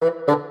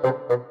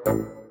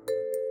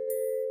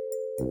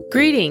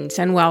Greetings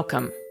and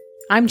welcome.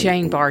 I'm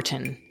Jane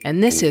Barton,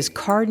 and this is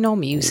Cardinal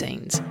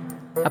Musings,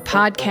 a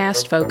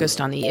podcast focused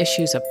on the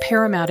issues of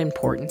paramount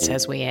importance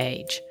as we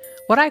age,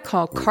 what I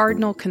call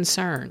cardinal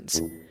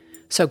concerns.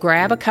 So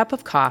grab a cup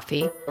of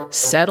coffee,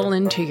 settle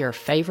into your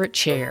favorite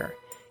chair.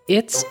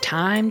 It's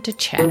time to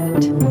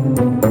chat.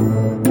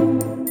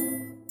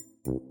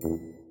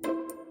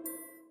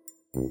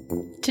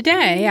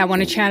 Today, I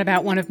want to chat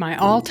about one of my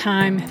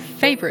all-time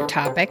favorite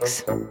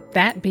topics,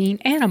 that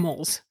being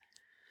animals.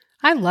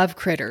 I love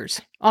critters,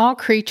 all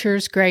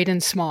creatures great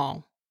and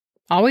small.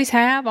 Always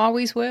have,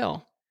 always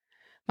will.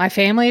 My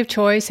family of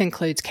choice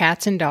includes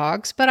cats and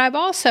dogs, but I've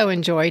also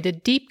enjoyed a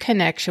deep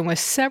connection with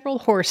several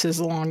horses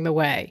along the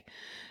way.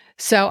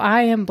 So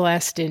I am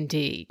blessed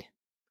indeed.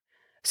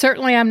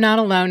 Certainly I'm not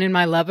alone in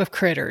my love of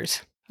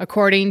critters.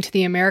 According to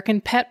the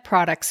American Pet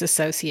Products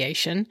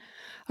Association,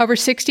 over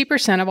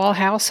 60% of all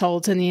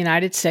households in the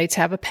United States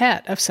have a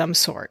pet of some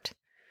sort.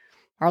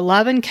 Our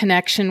love and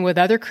connection with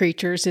other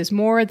creatures is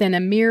more than a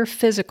mere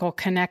physical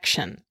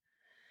connection.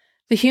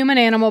 The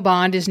human-animal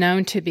bond is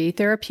known to be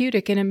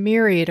therapeutic in a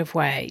myriad of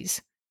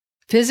ways.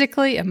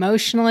 Physically,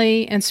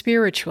 emotionally, and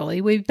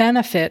spiritually, we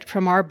benefit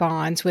from our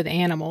bonds with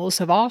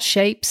animals of all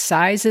shapes,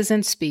 sizes,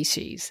 and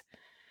species.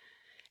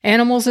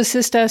 Animals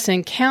assist us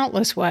in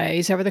countless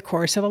ways over the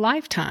course of a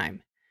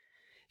lifetime.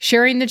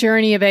 Sharing the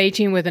journey of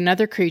aging with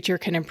another creature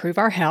can improve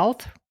our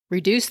health,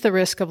 reduce the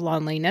risk of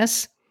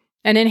loneliness,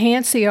 and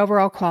enhance the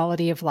overall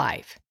quality of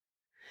life.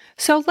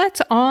 So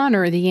let's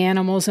honor the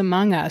animals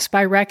among us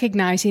by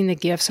recognizing the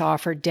gifts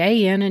offered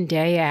day in and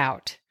day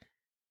out.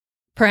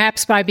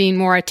 Perhaps by being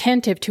more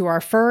attentive to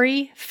our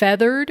furry,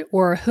 feathered,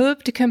 or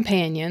hooved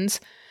companions,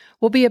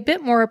 we'll be a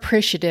bit more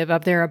appreciative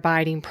of their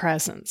abiding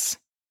presence.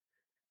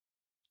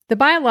 The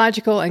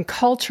biological and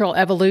cultural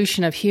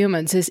evolution of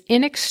humans is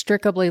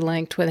inextricably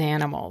linked with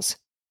animals.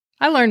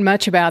 I learned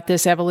much about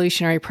this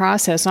evolutionary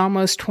process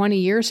almost 20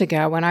 years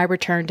ago when I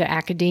returned to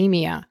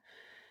academia.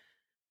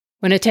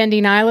 When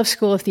attending Iliff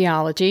School of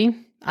Theology,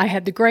 I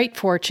had the great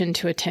fortune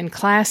to attend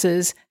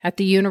classes at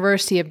the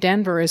University of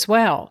Denver as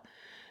well.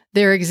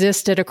 There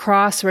existed a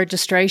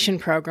cross-registration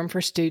program for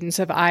students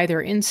of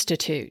either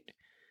institute.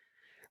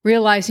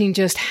 Realizing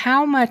just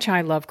how much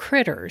I love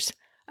critters,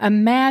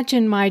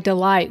 imagine my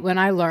delight when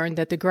I learned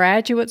that the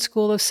Graduate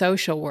School of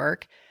Social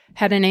Work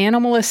had an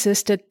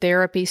animal-assisted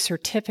therapy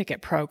certificate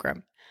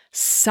program.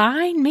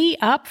 Sign me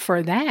up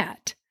for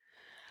that!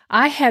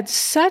 I had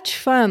such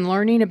fun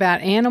learning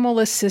about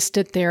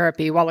animal-assisted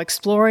therapy while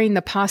exploring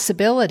the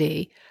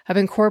possibility of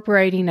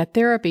incorporating a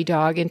therapy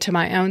dog into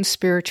my own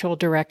spiritual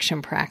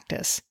direction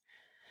practice.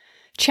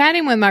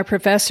 Chatting with my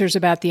professors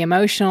about the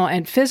emotional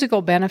and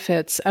physical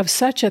benefits of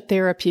such a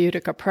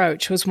therapeutic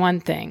approach was one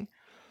thing.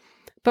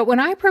 But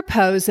when I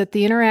proposed that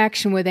the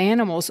interaction with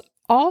animals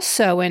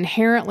also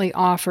inherently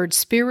offered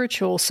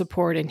spiritual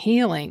support and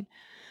healing,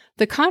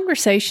 the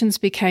conversations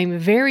became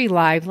very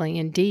lively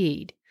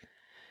indeed.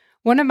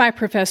 One of my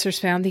professors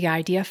found the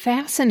idea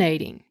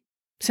fascinating.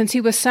 Since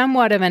he was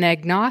somewhat of an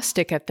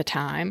agnostic at the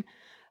time,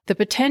 the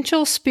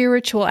potential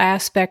spiritual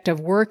aspect of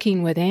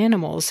working with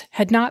animals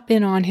had not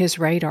been on his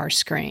radar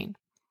screen.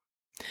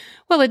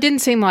 Well, it didn't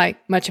seem like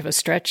much of a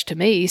stretch to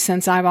me,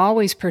 since I've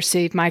always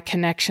perceived my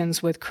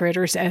connections with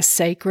critters as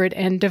sacred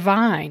and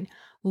divine,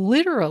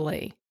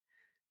 literally.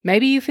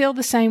 Maybe you feel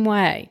the same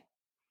way.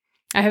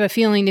 I have a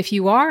feeling if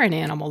you are an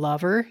animal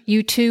lover,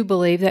 you too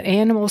believe that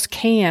animals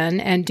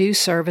can and do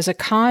serve as a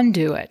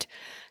conduit,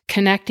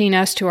 connecting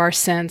us to our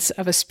sense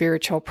of a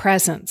spiritual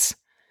presence.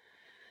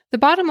 The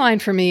bottom line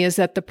for me is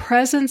that the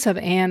presence of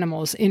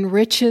animals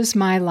enriches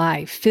my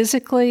life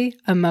physically,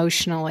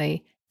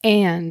 emotionally,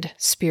 and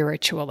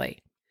spiritually.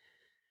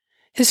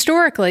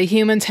 Historically,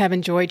 humans have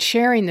enjoyed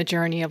sharing the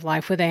journey of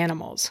life with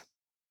animals.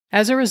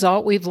 As a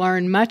result, we've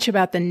learned much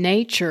about the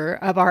nature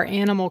of our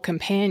animal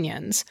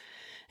companions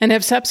and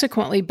have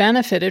subsequently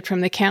benefited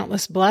from the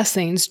countless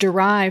blessings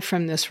derived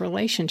from this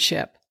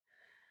relationship.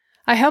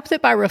 I hope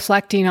that by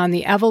reflecting on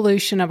the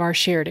evolution of our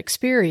shared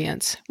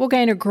experience, we'll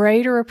gain a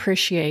greater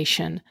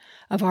appreciation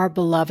of our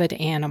beloved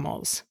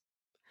animals.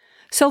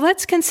 So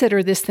let's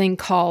consider this thing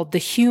called the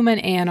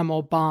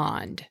human-animal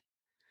bond.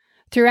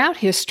 Throughout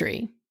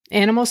history,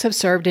 animals have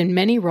served in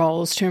many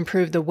roles to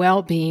improve the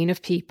well-being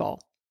of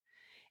people.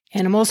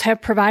 Animals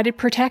have provided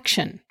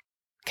protection,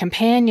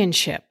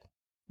 companionship,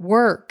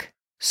 work,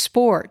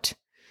 sport,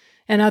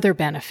 and other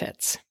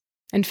benefits.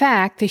 In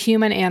fact, the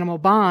human-animal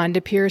bond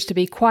appears to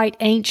be quite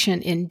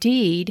ancient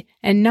indeed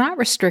and not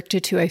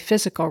restricted to a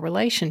physical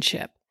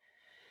relationship.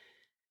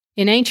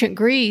 In ancient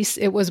Greece,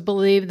 it was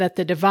believed that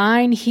the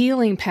divine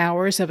healing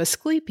powers of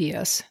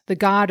Asclepius, the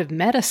god of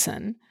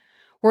medicine,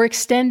 were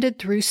extended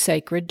through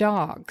sacred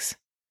dogs.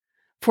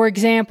 For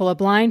example, a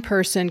blind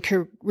person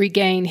could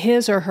regain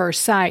his or her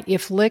sight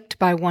if licked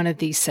by one of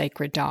these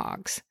sacred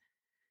dogs.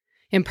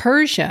 In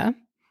Persia,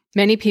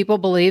 many people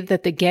believed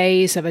that the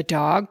gaze of a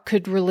dog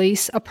could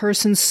release a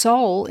person's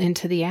soul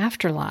into the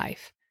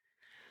afterlife.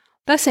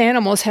 Thus,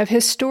 animals have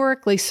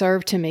historically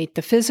served to meet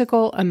the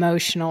physical,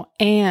 emotional,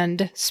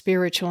 and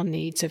spiritual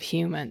needs of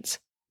humans.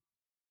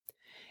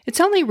 It's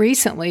only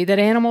recently that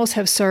animals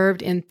have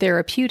served in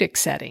therapeutic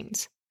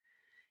settings.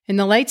 In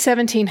the late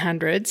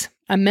 1700s,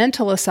 a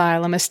mental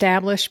asylum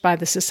established by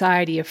the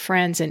Society of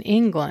Friends in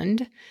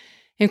England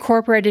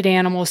incorporated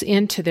animals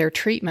into their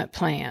treatment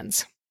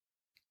plans.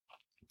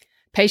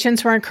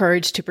 Patients were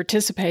encouraged to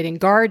participate in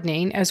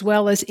gardening as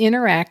well as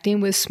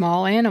interacting with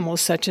small animals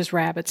such as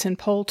rabbits and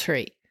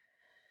poultry.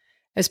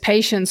 As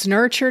patients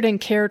nurtured and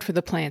cared for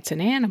the plants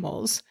and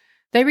animals,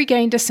 they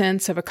regained a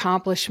sense of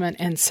accomplishment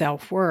and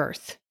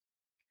self-worth.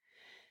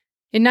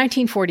 In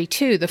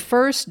 1942, the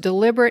first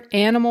deliberate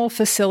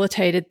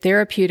animal-facilitated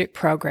therapeutic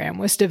program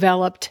was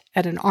developed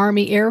at an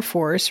Army Air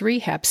Force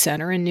rehab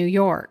center in New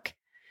York.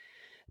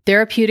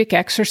 Therapeutic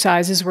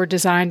exercises were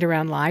designed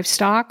around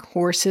livestock,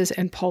 horses,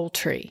 and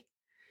poultry.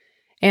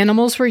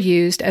 Animals were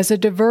used as a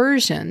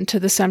diversion to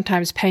the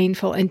sometimes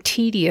painful and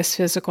tedious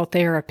physical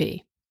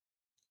therapy.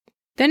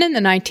 Then in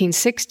the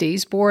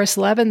 1960s, Boris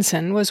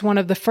Levinson was one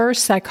of the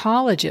first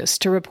psychologists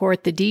to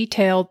report the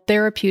detailed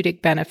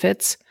therapeutic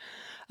benefits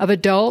of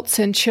adults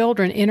and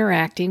children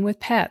interacting with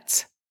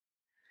pets.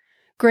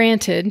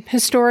 Granted,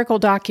 historical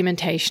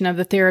documentation of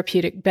the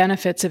therapeutic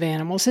benefits of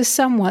animals is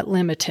somewhat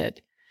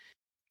limited,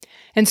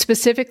 and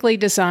specifically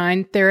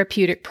designed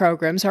therapeutic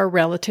programs are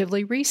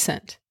relatively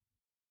recent.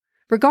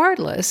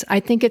 Regardless, I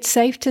think it's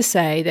safe to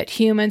say that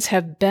humans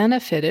have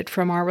benefited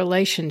from our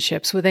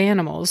relationships with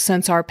animals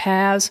since our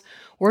paths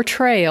or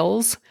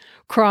trails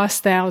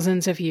crossed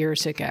thousands of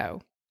years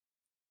ago.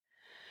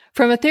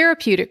 From a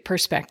therapeutic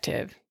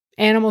perspective,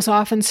 animals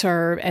often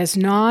serve as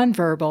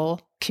nonverbal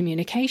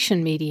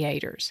communication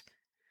mediators.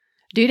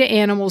 Due to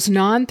animals'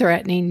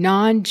 non-threatening,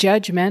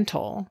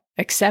 non-judgmental,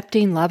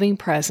 accepting, loving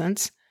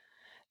presence,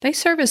 they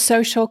serve as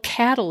social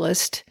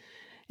catalysts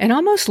and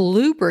almost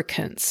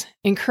lubricants,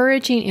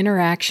 encouraging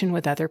interaction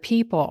with other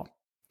people.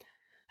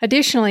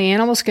 Additionally,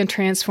 animals can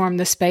transform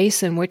the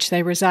space in which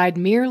they reside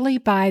merely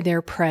by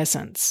their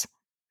presence.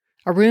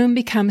 A room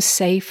becomes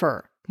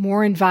safer,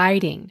 more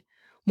inviting,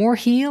 more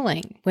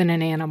healing when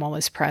an animal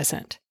is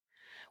present,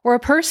 or a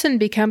person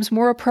becomes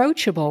more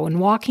approachable when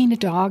walking a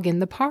dog in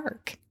the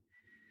park.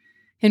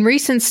 In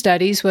recent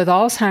studies with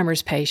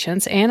Alzheimer's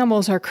patients,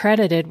 animals are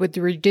credited with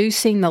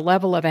reducing the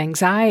level of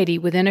anxiety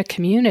within a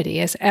community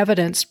as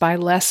evidenced by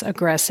less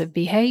aggressive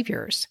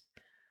behaviors.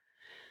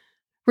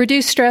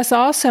 Reduced stress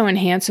also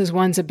enhances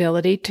one's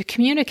ability to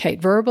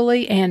communicate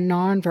verbally and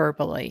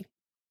non-verbally.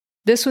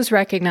 This was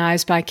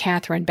recognized by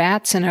Catherine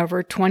Batson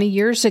over 20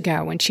 years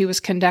ago when she was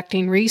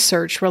conducting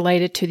research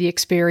related to the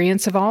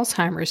experience of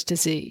Alzheimer's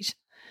disease.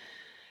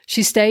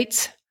 She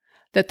states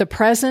that the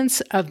presence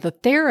of the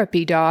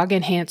therapy dog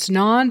enhanced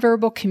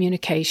nonverbal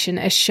communication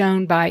as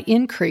shown by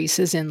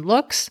increases in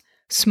looks,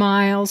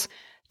 smiles,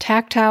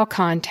 tactile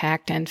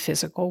contact, and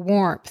physical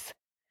warmth.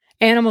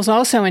 Animals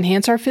also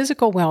enhance our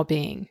physical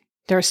well-being.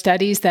 There are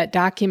studies that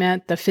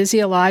document the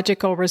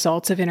physiological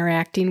results of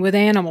interacting with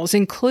animals,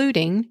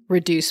 including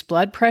reduced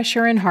blood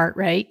pressure and heart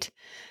rate,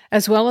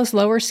 as well as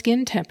lower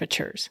skin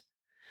temperatures.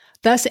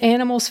 Thus,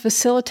 animals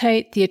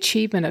facilitate the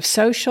achievement of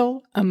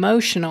social,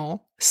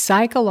 emotional,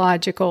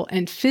 psychological,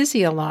 and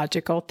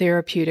physiological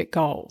therapeutic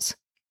goals.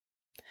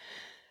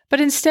 But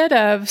instead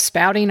of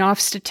spouting off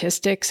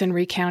statistics and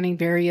recounting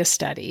various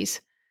studies,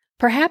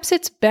 perhaps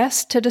it's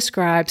best to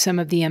describe some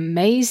of the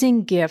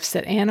amazing gifts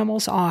that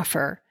animals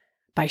offer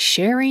by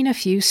sharing a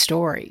few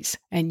stories.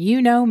 And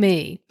you know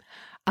me,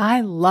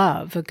 I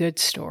love a good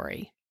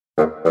story.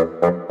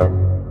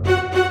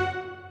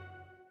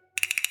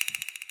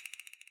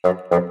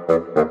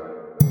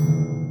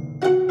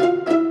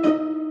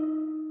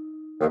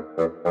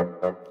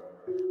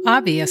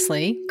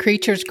 Obviously,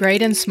 creatures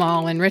great and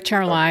small enrich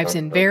our lives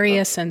in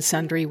various and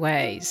sundry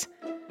ways.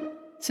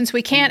 Since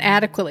we can't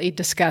adequately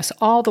discuss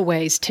all the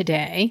ways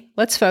today,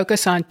 let's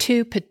focus on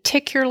two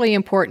particularly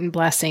important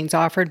blessings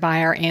offered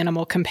by our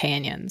animal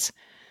companions: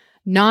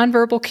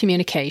 nonverbal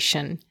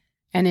communication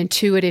and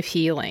intuitive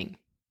healing.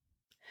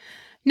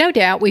 No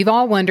doubt we've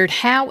all wondered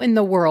how in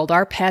the world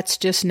our pets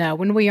just know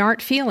when we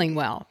aren't feeling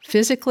well,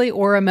 physically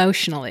or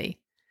emotionally.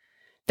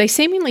 They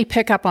seemingly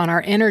pick up on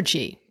our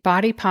energy,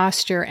 body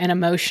posture, and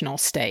emotional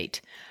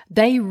state.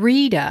 They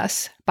read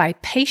us by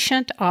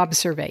patient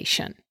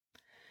observation.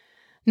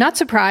 Not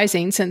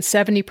surprising, since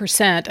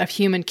 70% of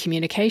human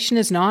communication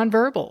is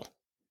nonverbal.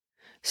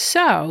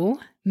 So,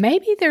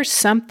 maybe there's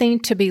something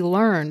to be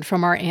learned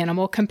from our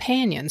animal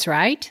companions,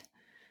 right?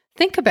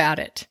 Think about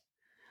it.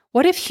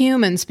 What if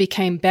humans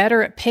became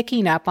better at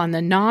picking up on the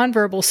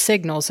nonverbal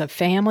signals of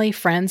family,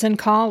 friends, and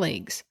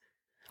colleagues?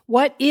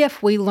 What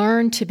if we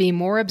learned to be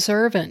more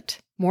observant,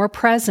 more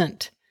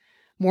present,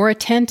 more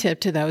attentive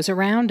to those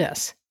around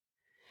us?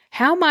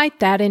 How might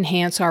that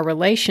enhance our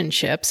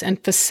relationships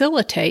and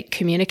facilitate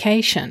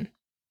communication?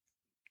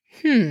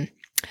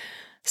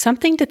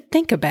 Something to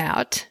think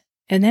about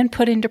and then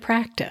put into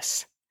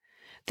practice.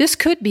 This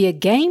could be a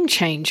game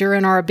changer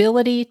in our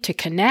ability to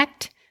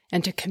connect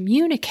and to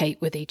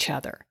communicate with each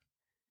other.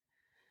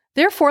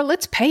 Therefore,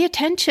 let's pay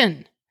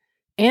attention.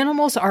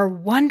 Animals are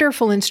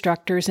wonderful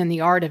instructors in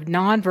the art of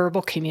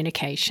nonverbal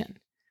communication.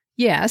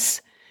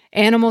 Yes,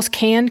 Animals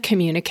can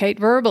communicate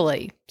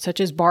verbally, such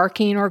as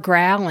barking or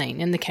growling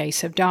in the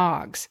case of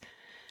dogs.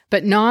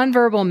 But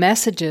nonverbal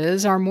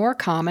messages are more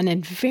common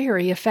and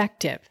very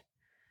effective.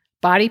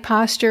 Body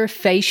posture,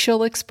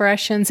 facial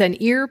expressions,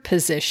 and ear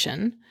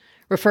position,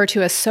 referred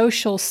to as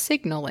social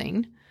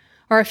signaling,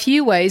 are a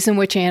few ways in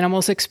which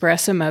animals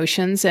express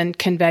emotions and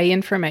convey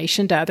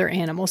information to other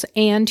animals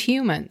and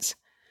humans.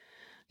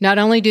 Not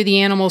only do the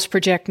animals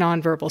project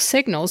nonverbal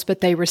signals,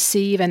 but they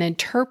receive and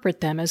interpret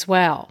them as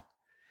well.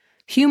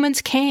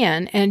 Humans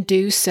can and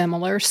do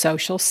similar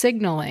social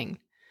signaling.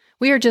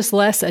 We are just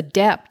less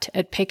adept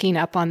at picking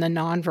up on the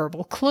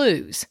nonverbal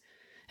clues,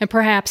 and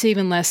perhaps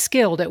even less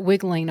skilled at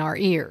wiggling our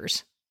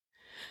ears.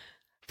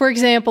 For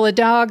example, a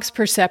dog's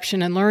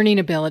perception and learning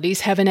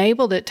abilities have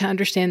enabled it to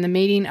understand the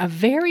meaning of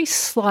very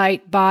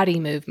slight body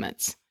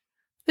movements.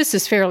 This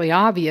is fairly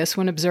obvious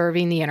when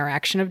observing the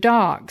interaction of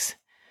dogs.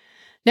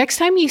 Next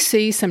time you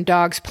see some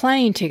dogs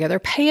playing together,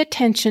 pay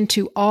attention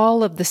to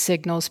all of the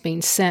signals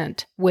being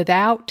sent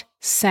without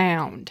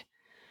sound.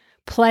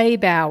 Play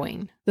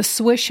bowing, the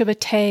swish of a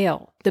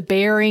tail, the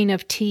baring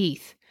of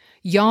teeth,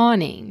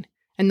 yawning,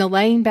 and the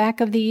laying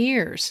back of the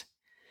ears.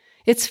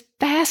 It's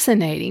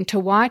fascinating to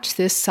watch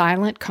this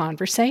silent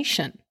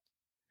conversation.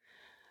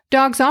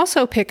 Dogs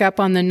also pick up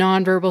on the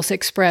nonverbals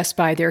expressed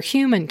by their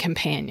human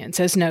companions,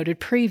 as noted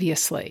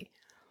previously.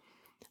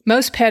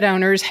 Most pet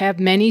owners have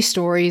many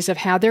stories of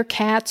how their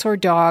cats or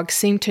dogs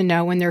seem to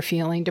know when they're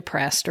feeling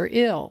depressed or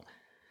ill.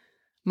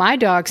 My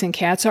dogs and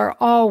cats are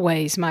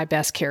always my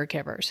best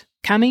caregivers,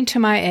 coming to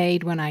my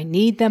aid when I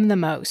need them the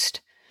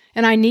most,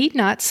 and I need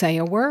not say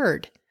a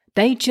word.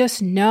 They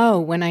just know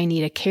when I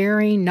need a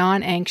caring,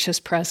 non-anxious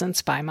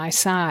presence by my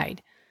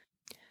side.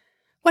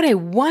 What a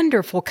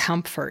wonderful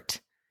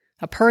comfort!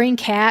 A purring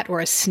cat or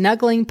a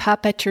snuggling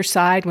pup at your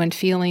side when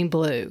feeling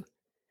blue.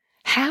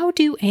 How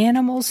do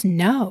animals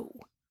know?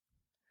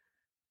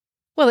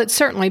 Well, it's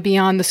certainly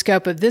beyond the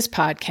scope of this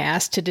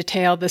podcast to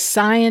detail the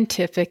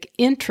scientific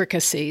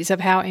intricacies of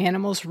how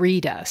animals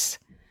read us.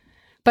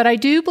 But I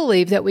do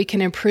believe that we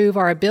can improve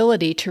our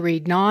ability to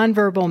read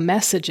nonverbal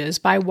messages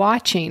by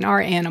watching our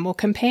animal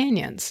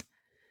companions.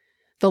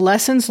 The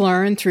lessons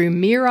learned through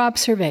mere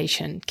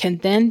observation can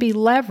then be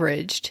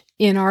leveraged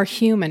in our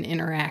human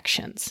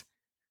interactions.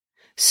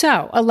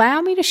 So,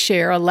 allow me to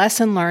share a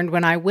lesson learned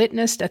when I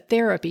witnessed a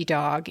therapy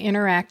dog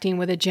interacting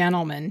with a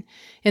gentleman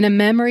in a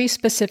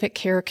memory-specific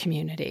care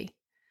community.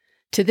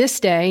 To this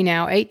day,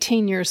 now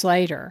 18 years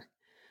later,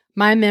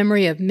 my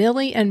memory of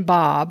Millie and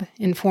Bob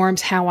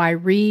informs how I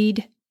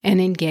read and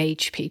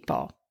engage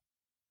people.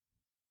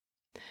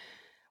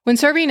 When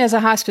serving as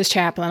a hospice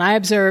chaplain, I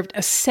observed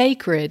a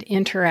sacred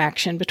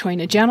interaction between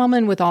a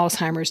gentleman with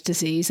Alzheimer's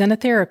disease and a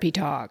therapy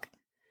dog.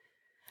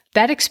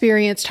 That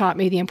experience taught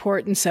me the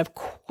importance of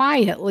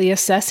quietly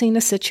assessing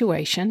a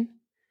situation,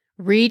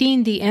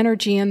 reading the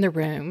energy in the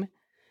room,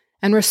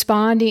 and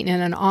responding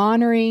in an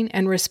honoring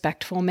and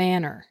respectful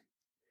manner.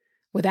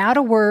 Without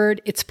a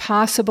word, it's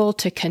possible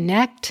to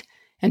connect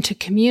and to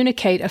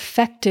communicate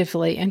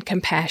effectively and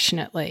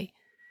compassionately.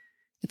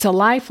 It's a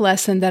life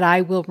lesson that I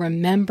will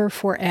remember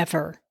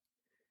forever.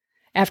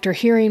 After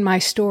hearing my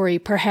story,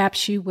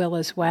 perhaps you will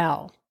as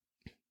well.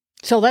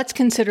 So let's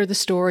consider the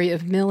story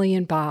of Millie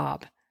and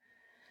Bob.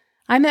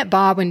 I met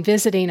Bob when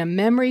visiting a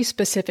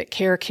memory-specific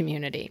care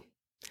community.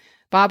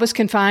 Bob was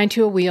confined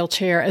to a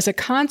wheelchair as a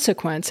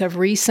consequence of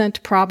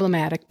recent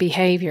problematic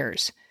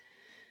behaviors.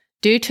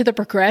 Due to the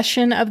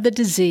progression of the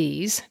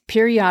disease,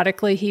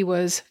 periodically he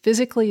was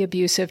physically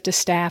abusive to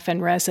staff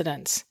and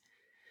residents.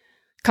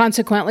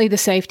 Consequently, the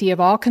safety of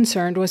all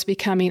concerned was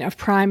becoming of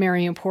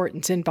primary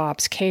importance in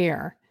Bob's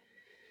care.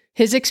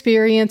 His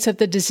experience of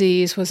the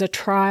disease was a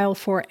trial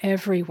for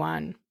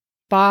everyone,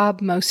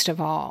 Bob most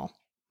of all.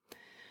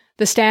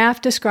 The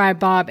staff described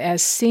Bob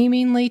as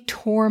seemingly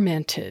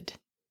tormented.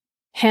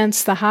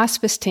 Hence, the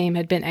hospice team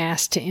had been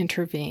asked to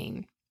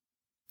intervene.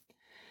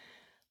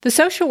 The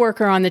social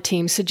worker on the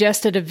team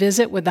suggested a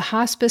visit with the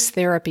hospice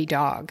therapy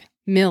dog,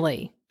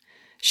 Millie.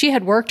 She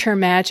had worked her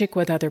magic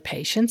with other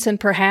patients, and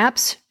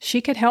perhaps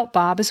she could help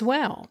Bob as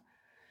well.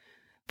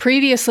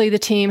 Previously, the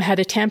team had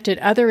attempted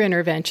other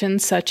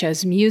interventions such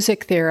as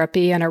music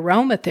therapy and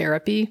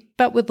aromatherapy,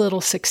 but with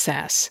little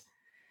success.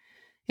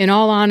 In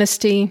all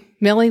honesty,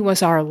 Millie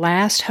was our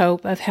last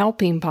hope of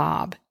helping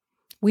Bob.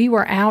 We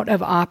were out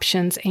of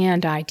options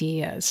and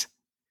ideas.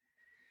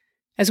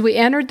 As we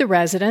entered the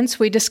residence,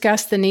 we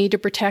discussed the need to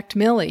protect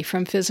Millie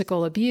from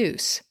physical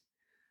abuse.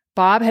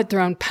 Bob had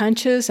thrown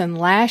punches and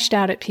lashed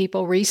out at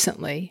people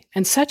recently,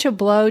 and such a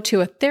blow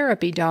to a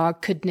therapy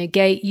dog could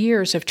negate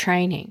years of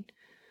training.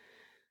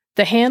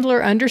 The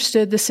handler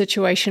understood the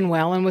situation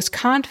well and was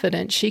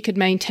confident she could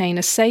maintain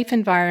a safe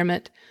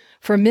environment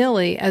for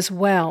Millie as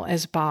well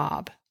as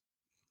Bob.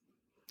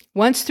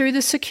 Once through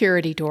the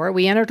security door,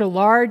 we entered a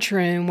large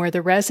room where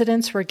the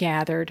residents were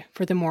gathered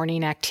for the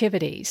morning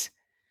activities.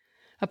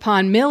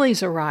 Upon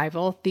Millie's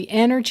arrival, the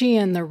energy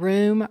in the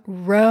room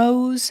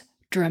rose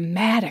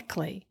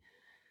dramatically.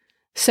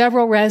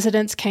 Several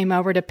residents came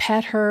over to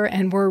pet her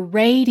and were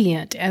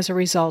radiant as a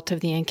result of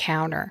the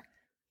encounter.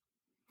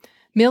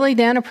 Millie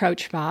then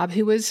approached Bob,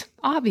 who was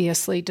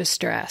obviously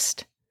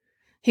distressed.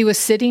 He was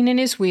sitting in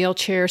his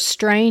wheelchair,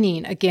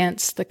 straining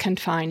against the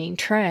confining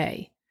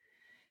tray.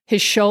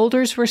 His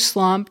shoulders were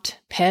slumped,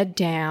 head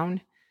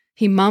down.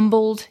 He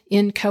mumbled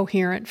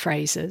incoherent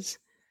phrases.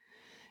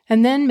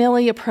 And then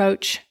Millie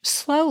approached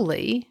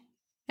slowly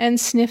and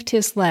sniffed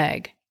his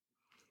leg.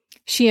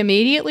 She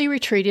immediately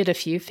retreated a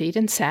few feet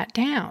and sat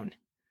down.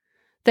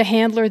 The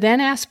handler then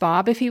asked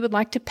Bob if he would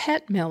like to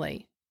pet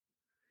Millie.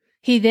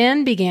 He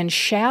then began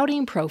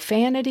shouting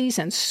profanities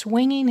and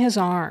swinging his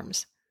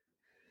arms.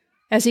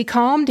 As he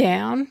calmed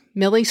down,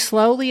 Millie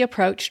slowly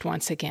approached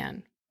once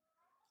again.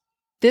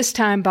 This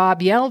time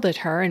Bob yelled at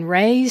her and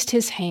raised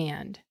his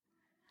hand.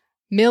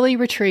 Millie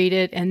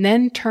retreated and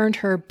then turned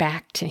her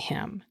back to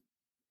him.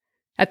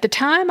 At the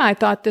time, I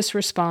thought this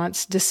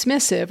response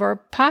dismissive or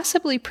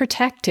possibly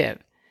protective.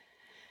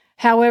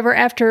 However,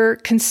 after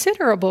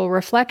considerable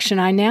reflection,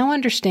 I now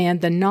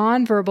understand the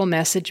nonverbal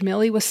message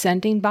Millie was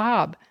sending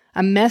Bob,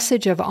 a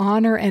message of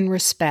honor and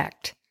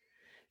respect.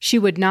 She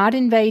would not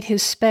invade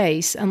his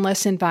space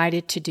unless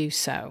invited to do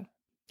so.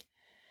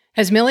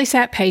 As Millie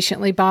sat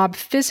patiently, Bob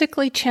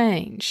physically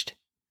changed.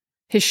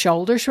 His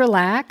shoulders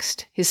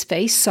relaxed, his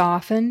face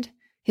softened,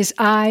 his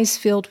eyes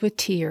filled with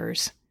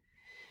tears.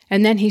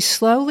 And then he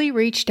slowly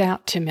reached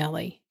out to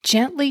Millie,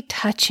 gently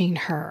touching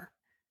her.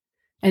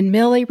 And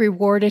Millie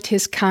rewarded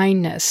his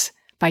kindness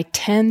by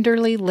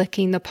tenderly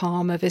licking the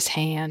palm of his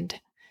hand.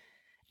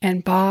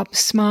 And Bob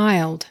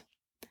smiled.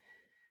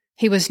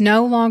 He was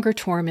no longer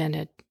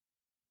tormented.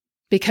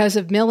 Because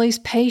of Millie's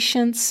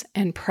patience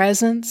and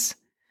presence,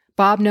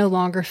 Bob no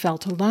longer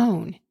felt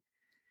alone.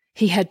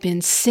 He had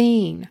been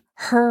seen,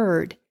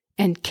 heard,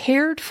 and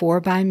cared for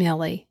by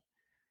Millie.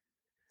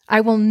 I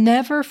will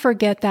never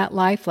forget that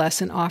life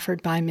lesson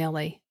offered by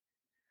Millie.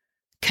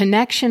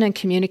 Connection and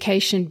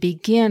communication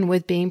begin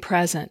with being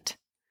present.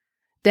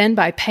 Then,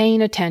 by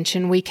paying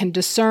attention, we can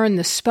discern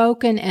the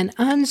spoken and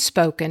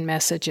unspoken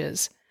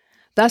messages,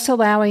 thus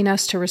allowing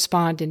us to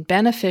respond in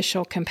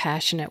beneficial,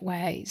 compassionate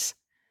ways.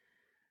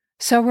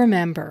 So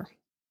remember,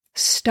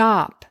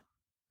 stop,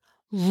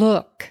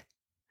 look,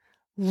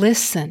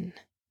 listen,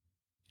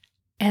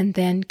 and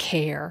then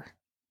care.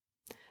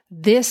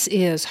 This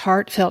is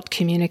heartfelt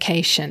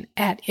communication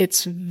at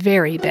its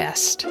very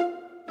best.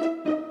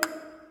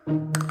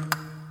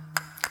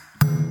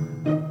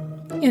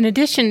 In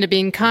addition to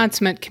being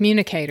consummate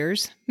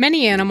communicators,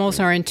 many animals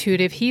are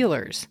intuitive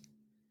healers.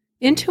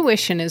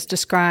 Intuition is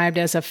described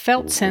as a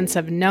felt sense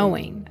of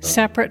knowing,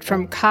 separate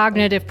from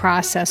cognitive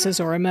processes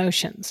or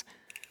emotions.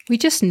 We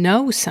just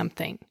know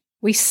something.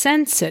 We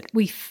sense it.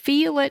 We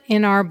feel it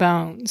in our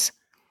bones.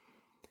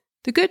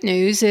 The good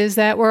news is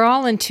that we're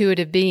all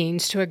intuitive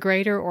beings to a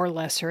greater or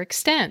lesser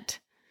extent.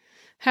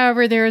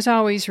 However, there is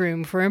always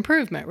room for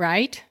improvement,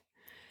 right?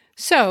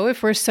 So,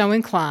 if we're so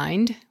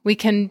inclined, we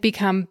can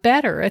become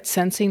better at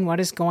sensing what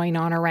is going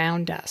on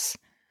around us.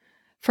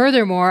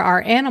 Furthermore,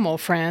 our animal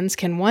friends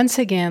can once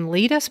again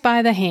lead us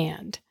by the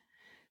hand.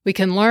 We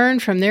can learn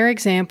from their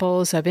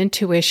examples of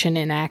intuition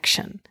in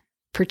action,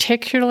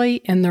 particularly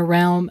in the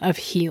realm of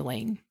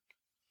healing.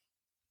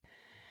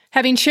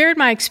 Having shared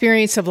my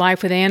experience of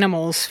life with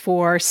animals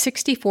for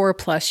 64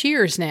 plus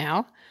years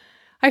now,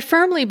 I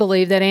firmly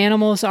believe that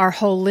animals are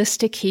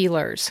holistic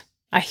healers,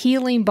 a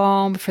healing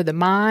balm for the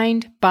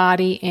mind,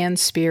 body, and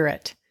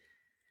spirit.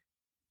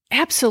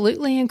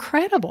 Absolutely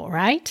incredible,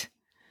 right?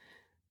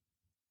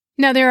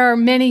 Now, there are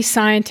many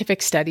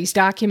scientific studies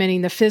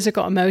documenting the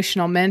physical,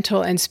 emotional,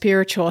 mental, and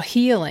spiritual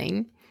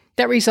healing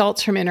that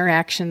results from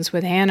interactions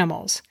with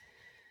animals.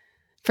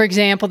 For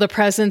example, the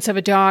presence of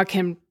a dog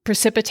can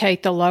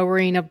precipitate the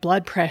lowering of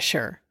blood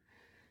pressure.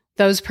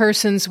 Those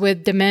persons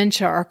with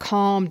dementia are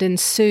calmed and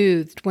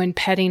soothed when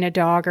petting a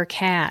dog or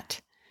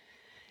cat.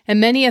 And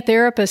many a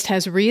therapist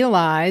has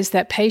realized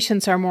that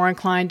patients are more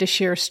inclined to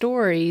share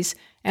stories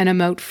and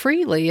emote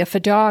freely if a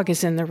dog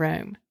is in the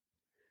room.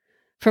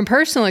 From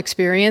personal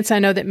experience, I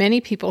know that many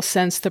people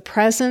sense the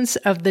presence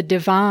of the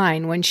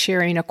divine when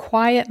sharing a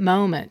quiet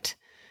moment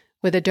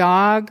with a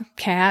dog,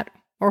 cat,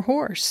 or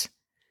horse.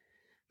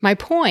 My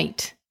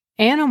point,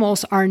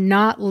 animals are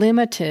not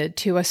limited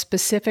to a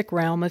specific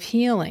realm of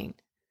healing.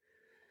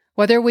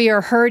 Whether we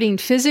are hurting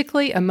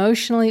physically,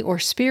 emotionally, or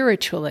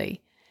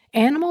spiritually,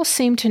 animals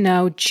seem to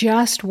know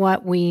just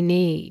what we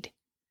need.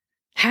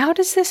 How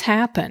does this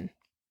happen?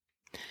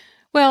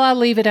 Well, I'll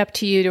leave it up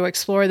to you to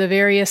explore the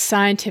various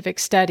scientific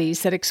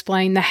studies that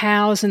explain the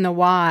hows and the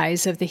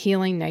whys of the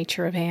healing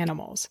nature of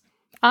animals.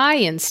 I,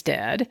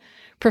 instead,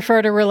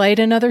 prefer to relate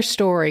another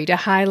story to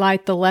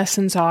highlight the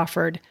lessons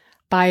offered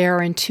by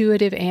our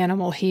intuitive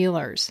animal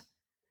healers.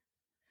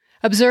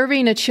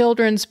 Observing a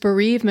children's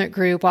bereavement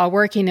group while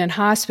working in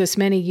hospice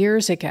many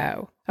years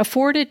ago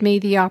afforded me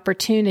the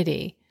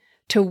opportunity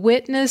to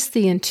witness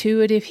the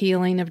intuitive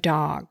healing of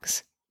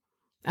dogs.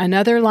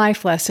 Another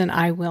life lesson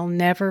I will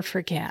never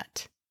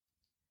forget.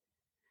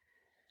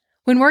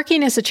 When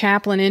working as a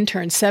chaplain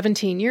intern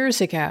 17 years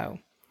ago,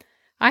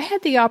 I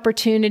had the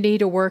opportunity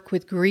to work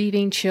with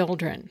grieving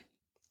children.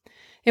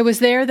 It was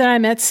there that I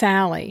met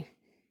Sally.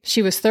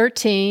 She was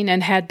 13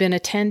 and had been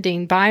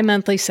attending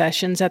bi-monthly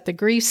sessions at the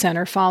Grief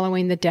Center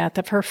following the death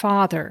of her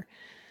father.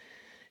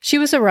 She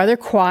was a rather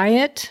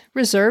quiet,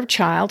 reserved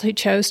child who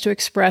chose to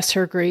express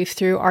her grief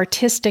through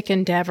artistic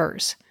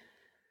endeavors.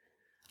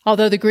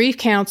 Although the grief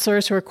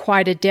counselors were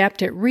quite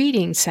adept at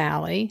reading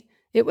Sally,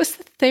 it was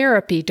the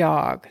therapy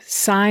dog,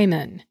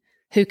 Simon,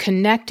 who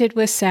connected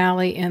with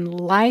Sally in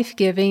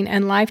life-giving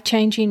and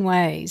life-changing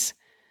ways.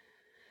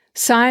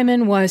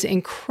 Simon was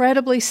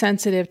incredibly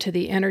sensitive to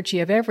the energy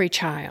of every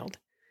child,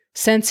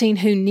 sensing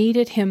who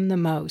needed him the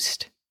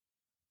most.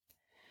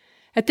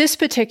 At this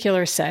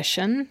particular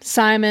session,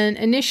 Simon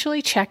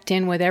initially checked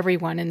in with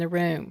everyone in the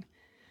room.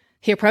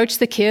 He approached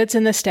the kids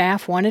and the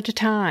staff one at a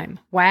time,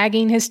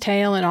 wagging his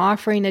tail and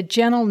offering a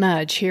gentle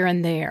nudge here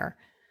and there.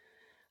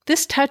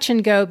 This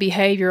touch-and-go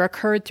behavior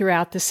occurred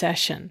throughout the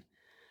session,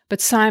 but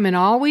Simon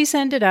always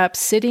ended up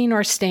sitting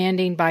or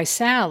standing by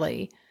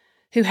Sally,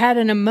 who had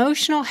an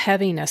emotional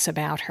heaviness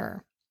about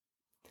her.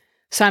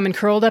 Simon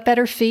curled up at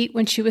her feet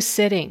when she was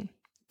sitting,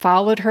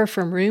 followed her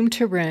from room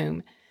to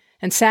room,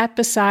 and sat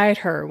beside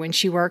her when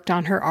she worked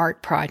on her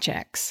art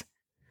projects.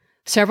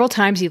 Several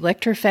times he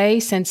licked her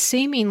face and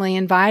seemingly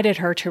invited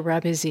her to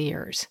rub his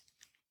ears.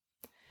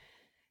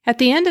 At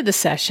the end of the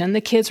session,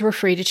 the kids were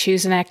free to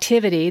choose an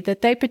activity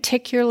that they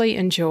particularly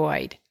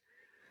enjoyed.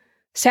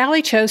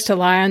 Sally chose to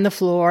lie on the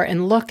floor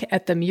and look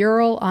at the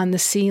mural on the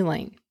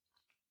ceiling.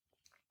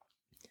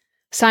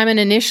 Simon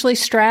initially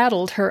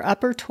straddled her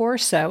upper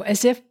torso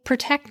as if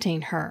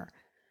protecting her.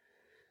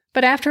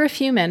 But after a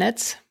few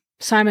minutes,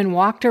 Simon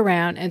walked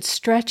around and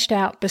stretched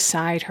out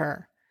beside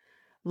her,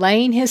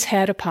 laying his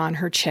head upon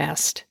her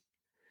chest.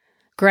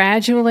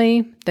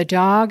 Gradually, the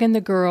dog and the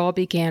girl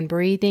began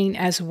breathing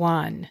as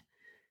one,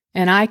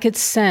 and I could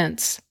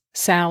sense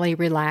Sally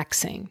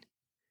relaxing.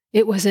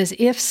 It was as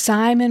if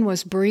Simon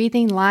was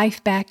breathing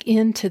life back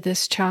into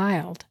this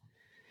child.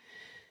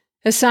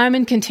 As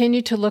Simon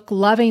continued to look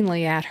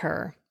lovingly at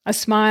her, a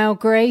smile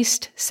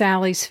graced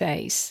Sally's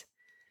face,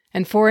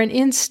 and for an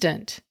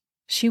instant,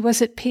 she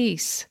was at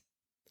peace.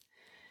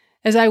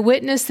 As I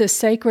witnessed this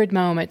sacred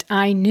moment,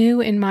 I knew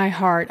in my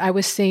heart I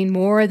was seeing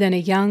more than a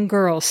young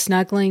girl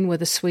snuggling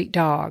with a sweet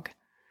dog.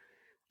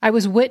 I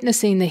was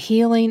witnessing the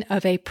healing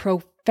of a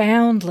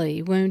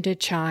profoundly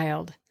wounded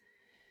child.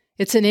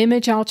 It's an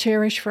image I'll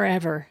cherish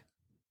forever,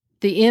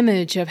 the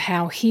image of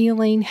how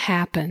healing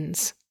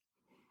happens.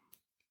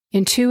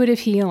 Intuitive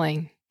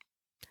healing,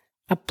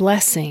 a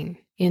blessing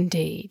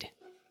indeed.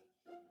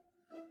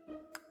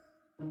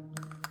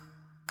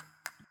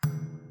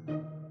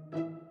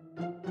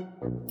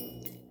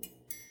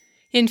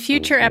 In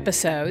future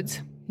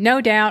episodes,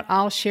 no doubt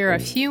I'll share a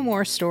few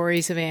more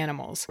stories of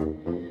animals.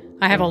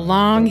 I have a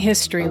long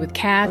history with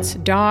cats,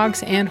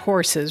 dogs, and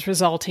horses,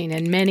 resulting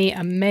in many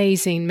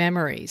amazing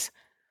memories.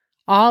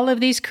 All of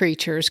these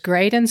creatures,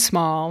 great and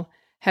small,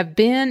 have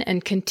been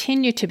and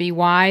continue to be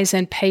wise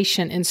and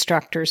patient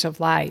instructors of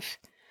life.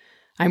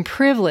 I'm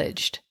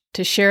privileged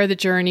to share the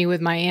journey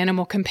with my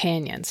animal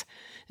companions.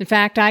 In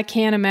fact, I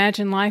can't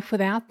imagine life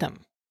without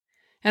them.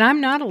 And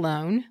I'm not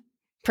alone.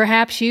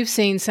 Perhaps you've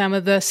seen some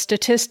of the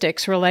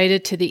statistics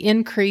related to the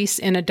increase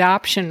in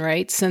adoption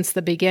rates since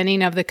the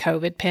beginning of the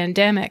COVID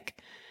pandemic.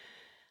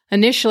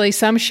 Initially,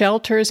 some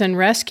shelters and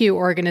rescue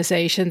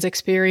organizations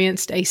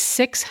experienced a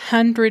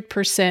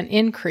 600%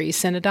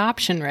 increase in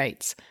adoption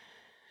rates.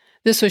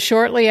 This was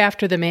shortly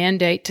after the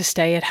mandate to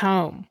stay at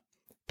home.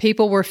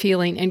 People were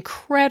feeling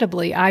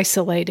incredibly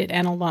isolated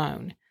and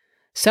alone.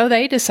 So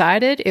they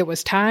decided it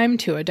was time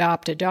to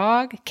adopt a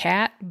dog,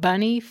 cat,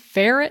 bunny,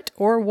 ferret,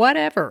 or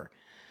whatever.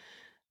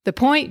 The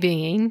point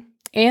being,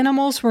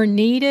 animals were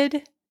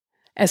needed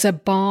as a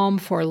balm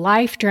for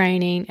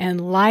life-draining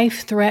and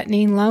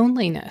life-threatening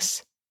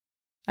loneliness.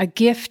 A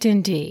gift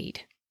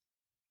indeed.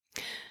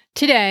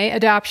 Today,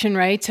 adoption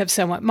rates have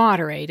somewhat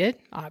moderated,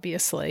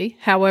 obviously.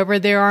 However,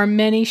 there are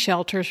many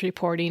shelters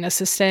reporting a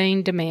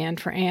sustained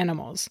demand for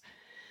animals.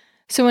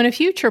 So in a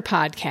future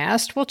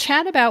podcast, we'll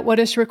chat about what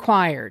is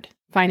required,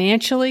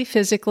 financially,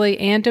 physically,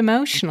 and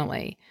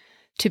emotionally,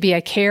 to be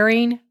a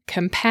caring,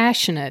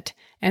 compassionate,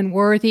 and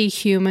worthy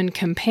human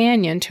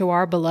companion to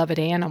our beloved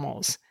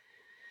animals.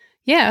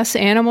 Yes,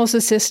 animals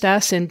assist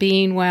us in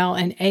being well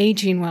and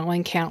aging well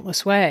in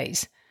countless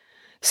ways.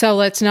 So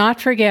let's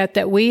not forget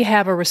that we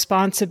have a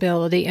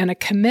responsibility and a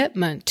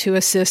commitment to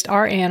assist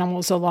our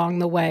animals along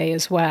the way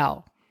as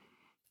well.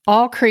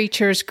 All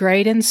creatures,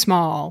 great and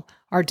small,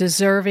 are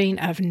deserving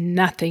of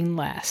nothing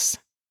less.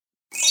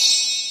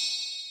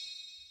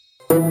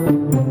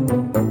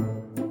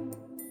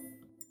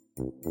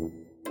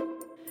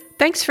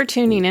 Thanks for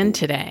tuning in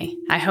today.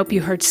 I hope you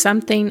heard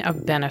something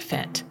of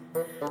benefit.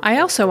 I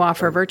also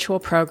offer virtual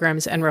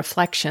programs and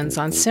reflections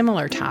on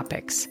similar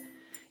topics.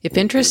 If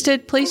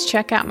interested, please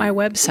check out my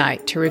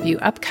website to review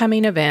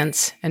upcoming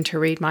events and to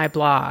read my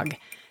blog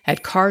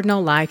at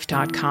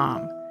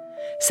cardinallife.com.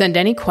 Send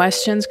any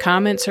questions,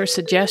 comments, or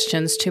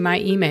suggestions to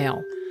my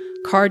email,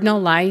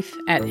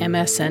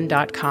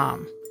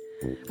 cardinallife@msn.com.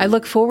 I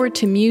look forward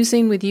to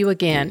musing with you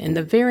again in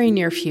the very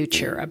near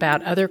future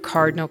about other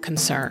cardinal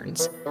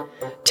concerns.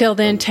 Till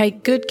then,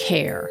 take good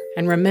care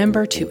and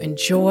remember to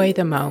enjoy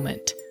the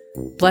moment.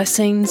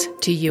 Blessings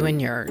to you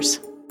and yours.